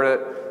support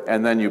it,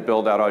 and then you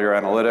build out all your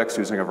analytics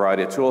using a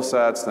variety of tool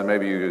sets, then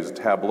maybe you use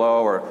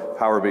Tableau or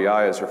Power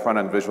BI as your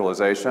front-end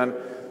visualization.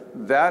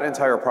 That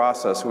entire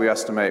process, we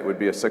estimate, would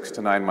be a 6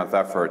 to 9 month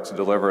effort to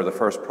deliver the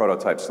first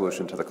prototype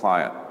solution to the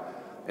client.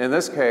 In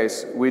this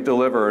case, we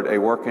delivered a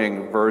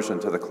working version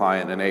to the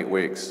client in 8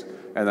 weeks,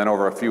 and then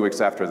over a few weeks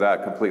after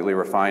that, completely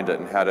refined it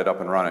and had it up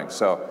and running.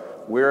 So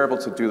we were able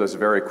to do this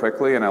very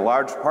quickly, and a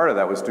large part of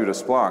that was due to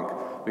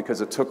Splunk,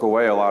 because it took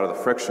away a lot of the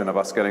friction of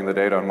us getting the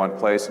data in one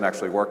place and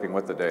actually working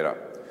with the data.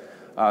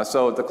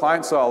 So the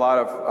client saw a lot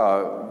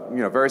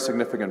of very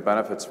significant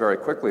benefits very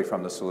quickly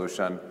from the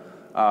solution,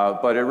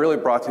 but it really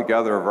brought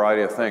together a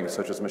variety of things,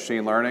 such as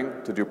machine learning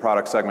to do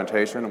product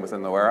segmentation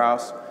within the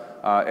warehouse,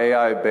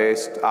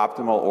 AI-based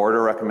optimal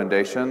order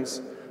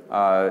recommendations,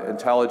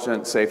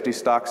 intelligent safety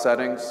stock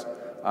settings,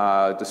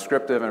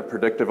 descriptive and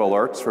predictive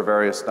alerts for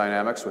various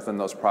dynamics within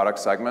those product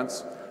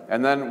segments.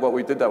 And then what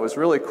we did that was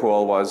really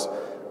cool was,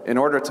 in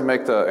order to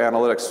make the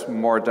analytics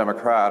more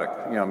democratic,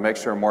 make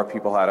sure more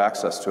people had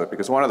access to it.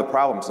 Because one of the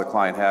problems the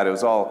client had, it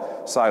was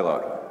all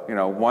siloed.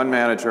 One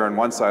manager on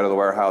one side of the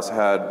warehouse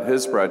had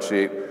his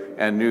spreadsheet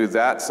and knew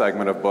that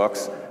segment of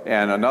books,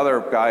 and another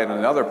guy in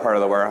another part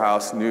of the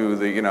warehouse knew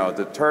the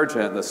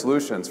detergent, the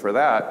solutions for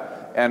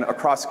that, and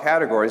across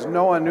categories,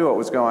 no one knew what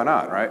was going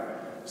on, right?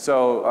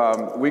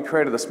 So we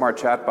created a smart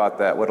chatbot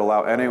that would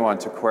allow anyone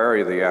to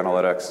query the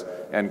analytics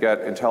and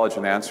get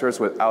intelligent answers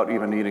without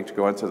even needing to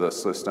go into the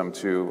system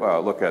to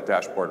look at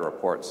dashboard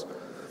reports.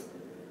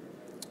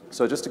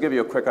 So just to give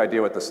you a quick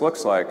idea what this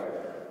looks like,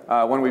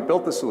 when we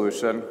built the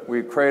solution,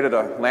 we created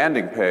a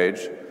landing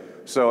page.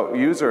 So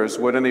users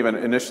wouldn't even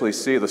initially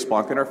see the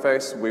Splunk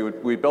interface.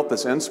 We built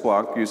this in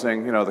Splunk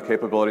using the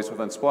capabilities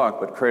within Splunk,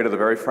 but created a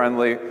very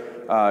friendly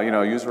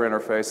user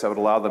interface that would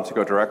allow them to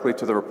go directly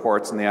to the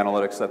reports and the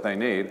analytics that they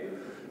need.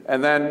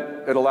 And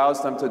then it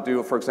allows them to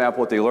do, for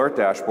example, with the alert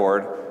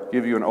dashboard,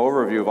 give you an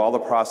overview of all the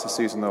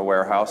processes in the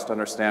warehouse to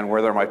understand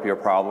where there might be a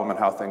problem and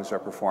how things are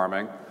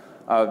performing.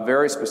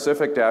 Very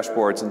specific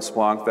dashboards in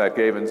Splunk that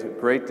gave into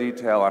great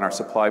detail on our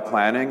supply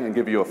planning and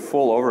give you a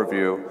full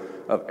overview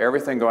of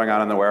everything going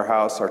on in the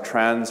warehouse, our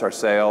trends, our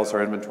sales,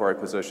 our inventory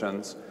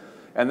positions.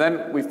 And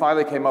then we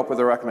finally came up with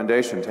a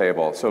recommendation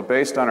table. So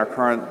based on our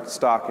current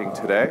stocking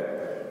today,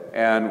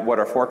 and what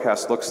our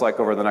forecast looks like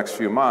over the next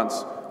few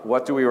months,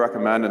 what do we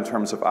recommend in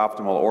terms of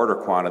optimal order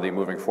quantity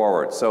moving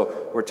forward?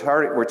 So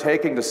we're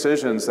taking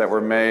decisions that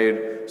were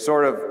made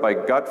sort of by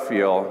gut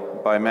feel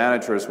by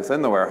managers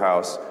within the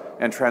warehouse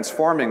and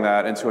transforming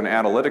that into an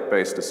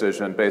analytic-based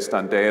decision based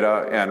on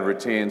data and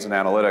routines and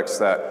analytics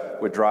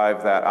that would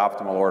drive that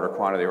optimal order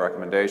quantity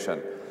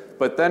recommendation.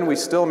 But then we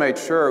still made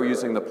sure,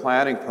 using the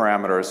planning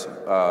parameters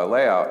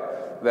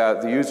layout,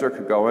 that the user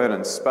could go in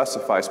and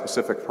specify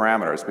specific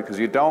parameters, because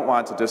you don't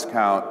want to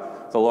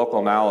discount the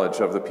local knowledge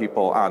of the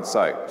people on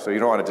site. So you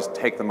don't want to just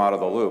take them out of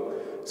the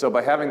loop. So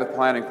by having the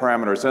planning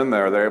parameters in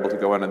there, they're able to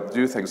go in and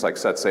do things like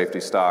set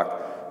safety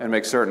stock and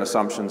make certain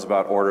assumptions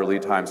about order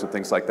lead times and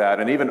things like that,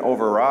 and even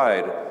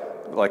override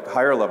like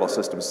higher level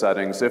system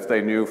settings if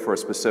they knew for a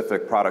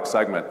specific product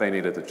segment they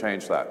needed to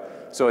change that.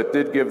 So it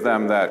did give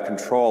them that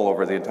control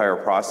over the entire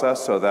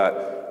process, so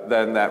that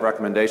then that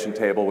recommendation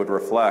table would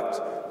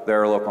reflect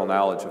their local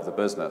knowledge of the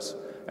business.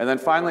 And then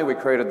finally we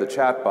created the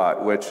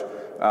Chatbot, which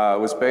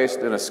was based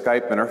in a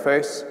Skype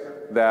interface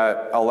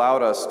that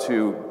allowed us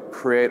to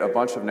create a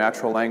bunch of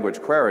natural language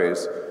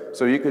queries.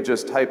 So you could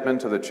just type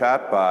into the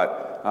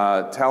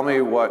Chatbot, tell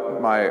me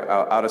what my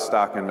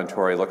out-of-stock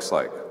inventory looks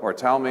like, or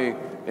tell me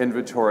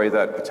inventory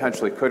that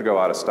potentially could go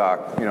out of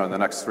stock, in the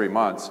next 3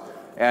 months.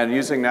 And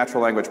using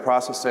natural language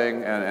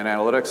processing and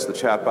analytics, the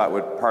Chatbot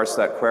would parse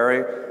that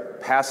query,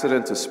 pass it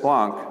into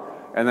Splunk,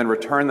 and then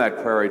return that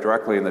query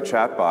directly in the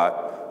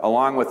Chatbot,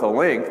 along with a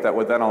link that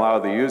would then allow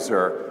the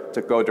user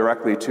to go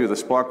directly to the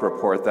Splunk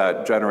report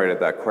that generated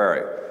that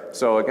query.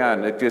 So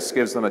again, it just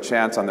gives them a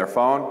chance on their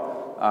phone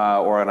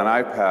or on an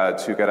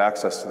iPad to get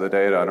access to the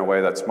data in a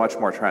way that's much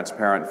more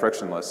transparent and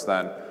frictionless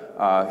than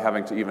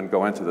having to even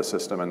go into the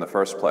system in the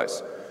first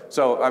place.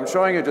 So I'm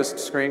showing you just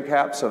screen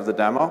caps of the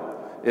demo.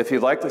 If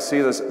you'd like to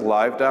see this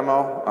live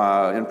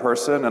demo in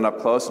person and up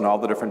close and all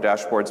the different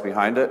dashboards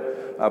behind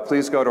it,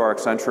 please go to our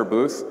Accenture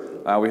booth.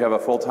 We have a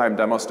full-time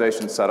demo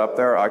station set up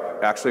there. I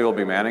actually will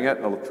be manning it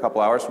a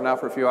couple hours from now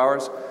for a few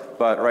hours,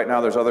 but right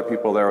now there's other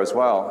people there as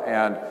well.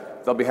 And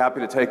they'll be happy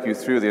to take you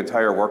through the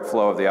entire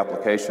workflow of the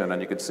application,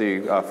 and you can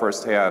see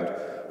firsthand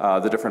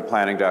the different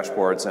planning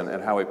dashboards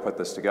and how we put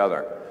this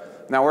together.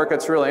 Now, where it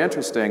gets really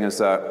interesting is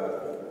that,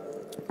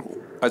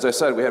 as I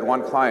said, we had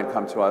one client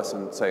come to us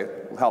and say,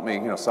 help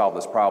me solve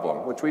this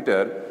problem, which we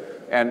did.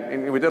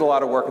 And we did a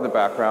lot of work in the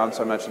background.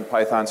 So I mentioned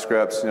Python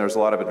scripts. There's a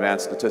lot of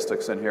advanced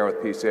statistics in here with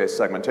PCA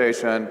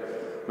segmentation,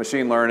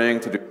 machine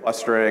learning to do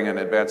clustering, and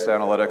advanced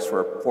analytics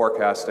for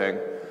forecasting.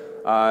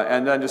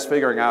 And then just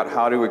figuring out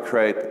how do we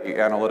create the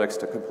analytics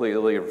to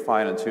completely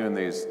refine and tune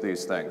these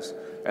things.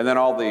 And then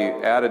all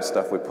the added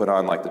stuff we put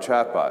on, like the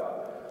Chatbot.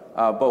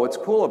 But what's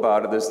cool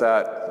about it is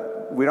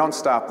that we don't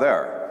stop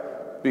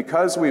there.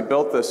 Because we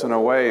built this in a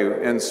way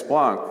in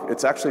Splunk,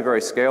 it's actually very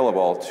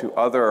scalable to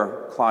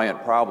other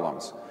client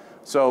problems.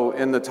 So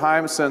in the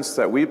time since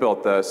that we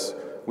built this,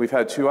 we've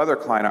had 2 other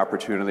client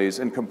opportunities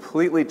in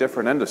completely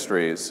different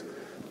industries,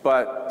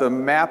 but the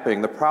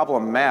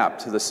problem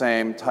mapped to the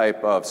same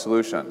type of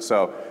solution.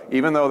 So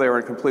even though they were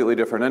in completely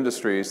different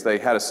industries, they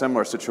had a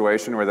similar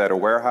situation where they had a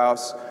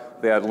warehouse,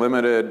 they had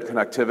limited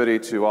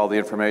connectivity to all the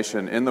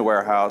information in the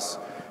warehouse,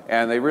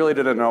 and they really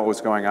didn't know what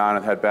was going on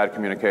and had bad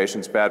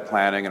communications, bad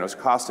planning, and it was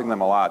costing them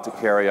a lot to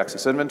carry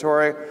excess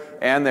inventory,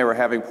 and they were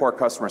having poor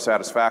customer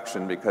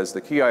satisfaction because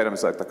the key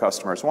items that the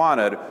customers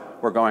wanted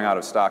were going out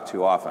of stock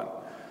too often.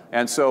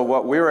 And so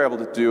what we were able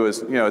to do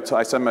is,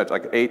 I spent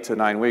like 8 to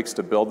 9 weeks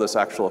to build this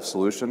actual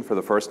solution for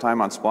the first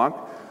time on Splunk.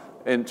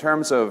 In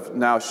terms of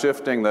now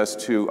shifting this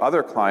to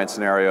other client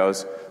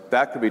scenarios,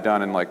 that could be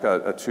done in like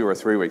a 2 or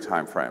 3 week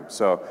time frame.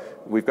 So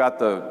we've got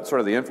the sort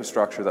of the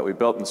infrastructure that we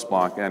built in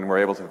Splunk, and we're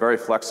able to very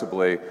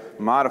flexibly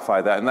modify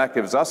that. And that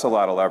gives us a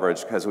lot of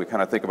leverage because we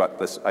kind of think about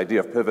this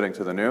idea of pivoting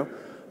to the new,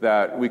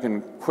 that we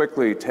can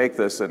quickly take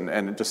this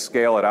and just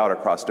scale it out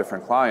across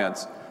different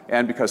clients.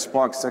 And because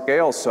Splunk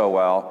scales so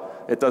well,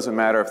 it doesn't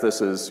matter if this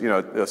is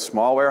a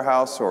small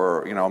warehouse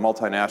or a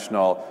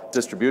multinational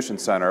distribution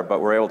center,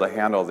 but we're able to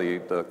handle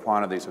the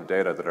quantities of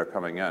data that are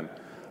coming in.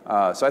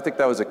 So I think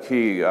that was a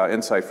key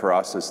insight for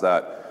us, is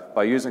that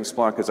by using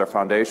Splunk as our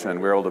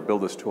foundation, we were able to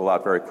build this tool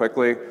out very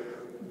quickly,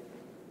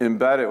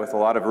 embed it with a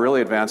lot of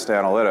really advanced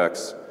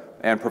analytics,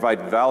 and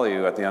provide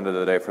value at the end of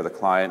the day for the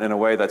client in a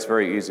way that's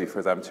very easy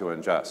for them to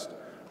ingest.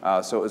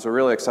 So it was a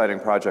really exciting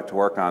project to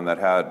work on that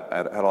had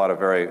a lot of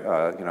very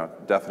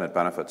definite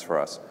benefits for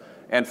us.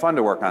 And fun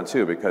to work on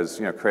too, because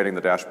creating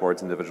the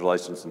dashboards and the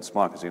visualizations in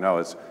Splunk, as you know,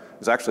 is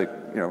actually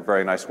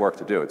very nice work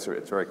to do. It's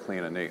very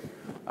clean and neat.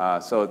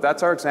 So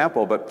that's our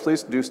example, but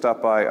please do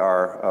stop by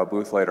our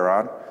booth later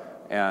on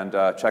and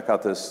check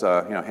out this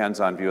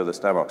hands-on view of this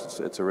demo.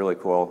 It's a really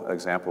cool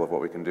example of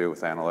what we can do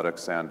with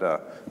analytics and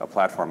a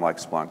platform like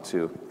Splunk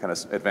to kind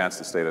of advance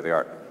the state of the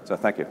art. So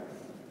thank you.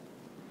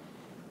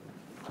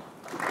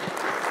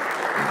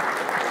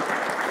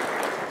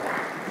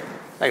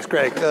 Thanks,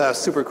 Greg.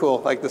 Super cool.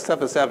 Like the stuff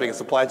that's happening in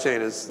supply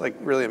chain is like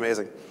really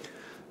amazing.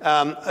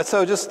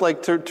 So just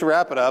like to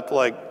wrap it up,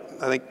 like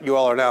I think you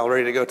all are now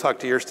ready to go talk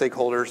to your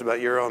stakeholders about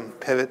your own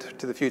pivot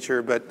to the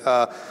future, but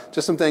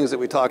just some things that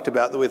we talked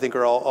about that we think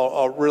are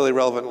all really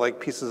relevant, like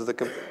pieces of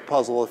the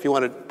puzzle, if you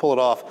want to pull it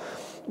off.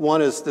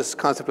 One is this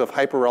concept of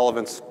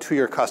hyper-relevance to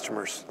your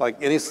customers.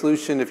 Like any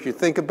solution, if you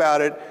think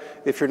about it,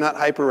 if you're not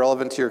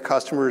hyper-relevant to your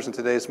customers in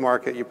today's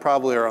market, you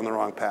probably are on the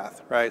wrong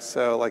path, right?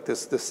 So like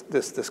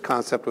this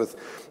concept with,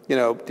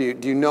 do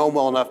you know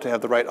well enough to have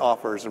the right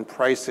offers and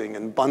pricing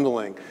and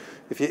bundling?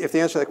 If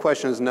the answer to that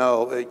question is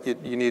no,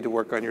 you need to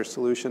work on your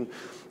solution.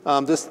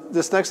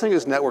 This next thing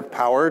is network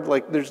powered.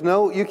 Like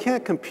you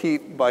can't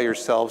compete by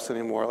yourselves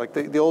anymore. Like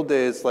the old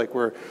days, like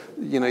where,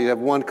 you have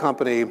one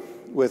company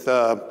with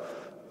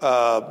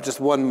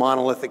just one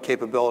monolithic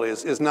capability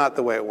is not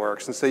the way it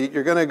works. And so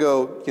you're going to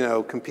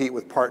go, compete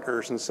with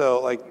partners. And so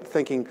like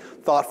thinking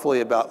thoughtfully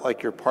about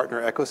like your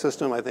partner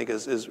ecosystem, I think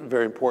is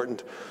very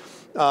important.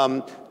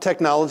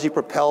 Technology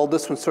propelled,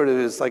 this one sort of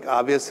is like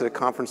obvious at a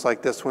conference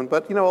like this one,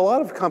 but a lot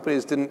of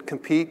companies didn't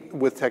compete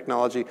with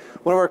technology.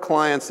 One of our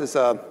clients is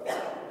they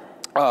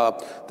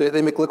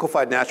make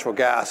liquefied natural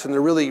gas, and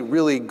they're really,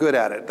 really good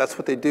at it. That's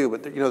what they do,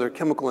 but they're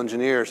chemical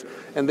engineers,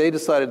 and they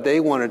decided they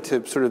wanted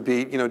to sort of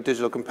be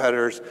digital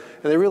competitors,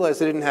 and they realized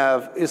they didn't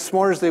have, as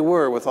smart as they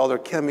were with all their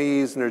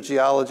chemies and their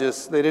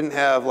geologists, they didn't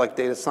have like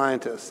data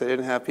scientists, they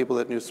didn't have people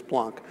that knew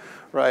Splunk,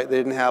 right? They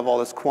didn't have all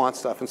this quant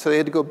stuff, and so they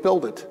had to go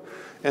build it.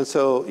 And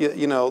so,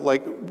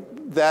 like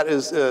that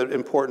is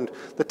important.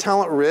 The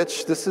talent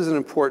rich, this is an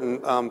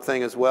important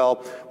thing as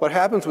well. What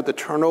happens with the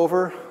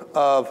turnover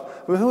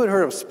who had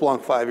heard of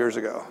Splunk 5 years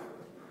ago?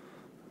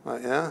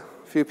 Yeah,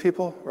 a few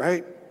people,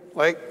 right?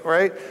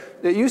 Right?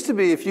 It used to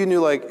be if you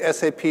knew like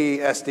SAP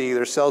SD,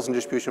 their sales and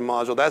distribution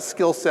module, that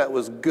skill set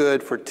was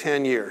good for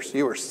 10 years.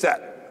 You were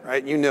set,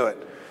 right? You knew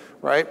it,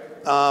 right?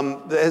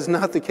 That is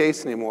not the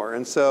case anymore.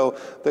 And so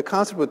the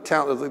concept with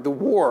talent, the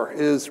war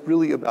is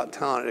really about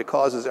talent. It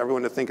causes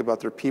everyone to think about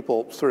their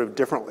people sort of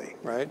differently,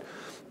 right?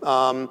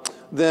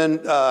 Then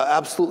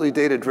absolutely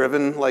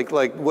data-driven,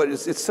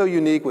 it's so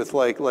unique with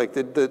like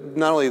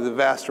not only the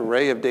vast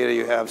array of data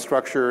you have,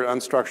 structured,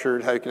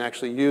 unstructured, how you can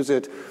actually use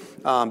it,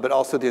 but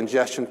also the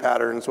ingestion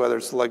patterns, whether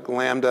it's like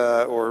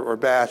Lambda or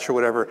batch or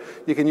whatever,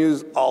 you can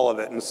use all of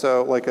it. And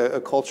so like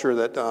a culture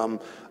that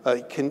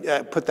can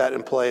put that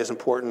in play is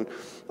important.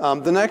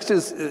 The next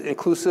is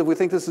inclusive. We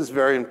think this is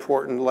very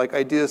important. Like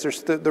ideas,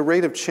 the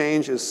rate of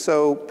change is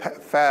so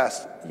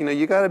fast.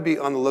 You got to be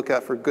on the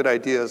lookout for good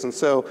ideas. And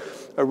so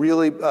a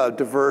really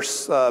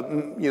diverse,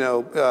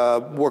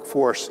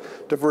 workforce,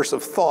 diverse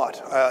of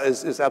thought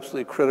is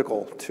absolutely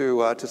critical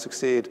to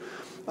succeed.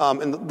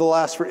 And the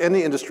last, for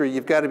any industry,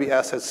 you've got to be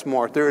asset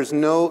smart. There is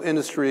no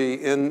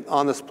industry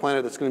on this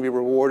planet that's going to be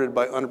rewarded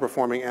by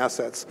underperforming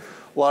assets.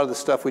 A lot of the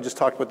stuff we just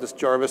talked about, this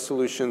Jarvis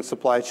solution,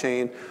 supply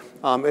chain,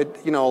 a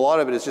lot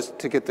of it is just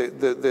to get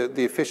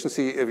the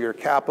efficiency of your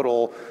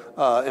capital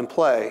in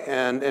play.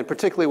 And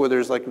particularly where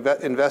there's like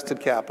invested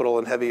capital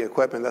and heavy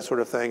equipment, that sort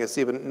of thing, it's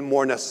even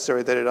more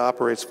necessary that it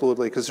operates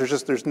fluidly because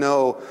there's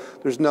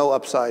no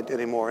upside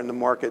anymore, and the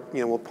market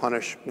will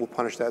punish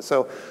that.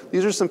 So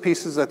these are some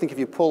pieces. I think if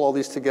you pull all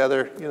these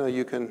together,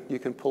 you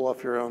can pull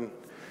off your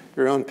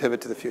own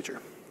pivot to the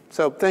future.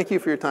 So thank you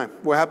for your time.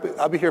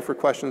 I'll be here for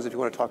questions if you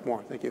want to talk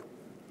more. Thank you.